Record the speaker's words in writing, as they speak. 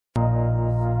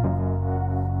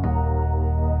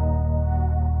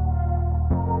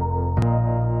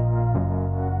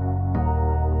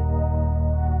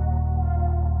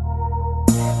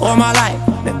All my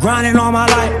life, been grinding all my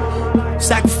life.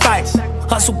 Sacrifice,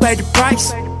 hustle paid the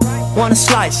price. Want a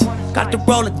slice, got to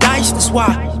roll the dice. That's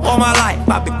why all my life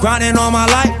I've been grinding all my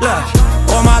life.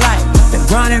 Look, all my life, been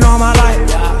grinding all my life.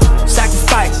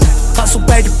 Sacrifice, hustle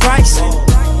paid the price.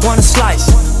 Want a slice,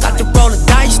 got to roll the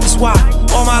dice. That's why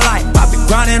all my life I've been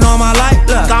grinding all my life.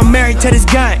 Look, I'm married to this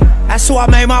game, that's who I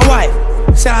made my wife.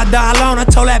 Said I die alone, I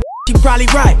told that she probably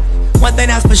right. One thing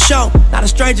that's for sure, not a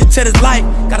stranger to this life.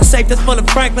 Got a safe that's full of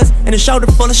Franklins and a shoulder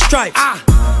full of stripes. I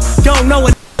don't know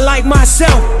what like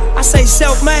myself. I say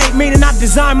self-made, meaning I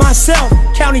design myself.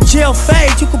 County jail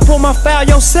fade, you can pull my foul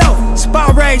yourself.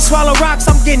 Spot raid, swallow rocks,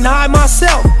 I'm getting high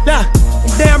myself. Nah,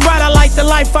 damn right I like the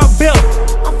life I built.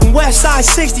 I'm from West Side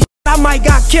 60, I might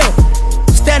got killed.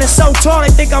 Standing so tall, they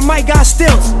think I might got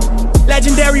stills.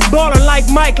 Legendary baller like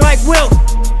Mike, like Wilt.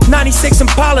 96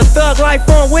 Impala, thug life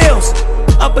on wheels.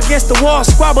 Up against the wall,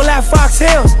 squabble at Fox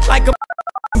Hills. Like a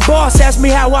boss, ask me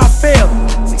how I feel.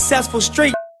 Successful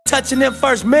street, touching them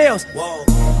first meals.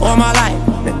 All my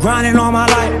life, been grinding all my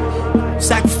life.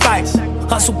 Sacrifice,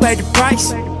 hustle paid the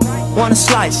price. Want a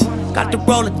slice, got to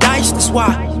roll the dice. That's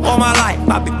why all my life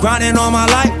I've been grinding all my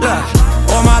life. Look,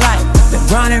 all my life, been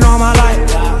grinding all my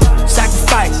life.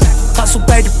 Sacrifice, hustle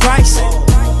paid the price.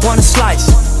 Want a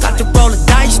slice, got to roll the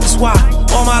dice. That's why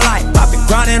all my life I've been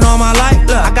grinding all my life.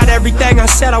 Look, I got everything I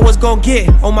said I was gonna get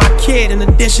on my kid. In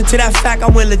addition to that fact, I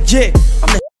went legit. I'm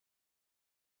the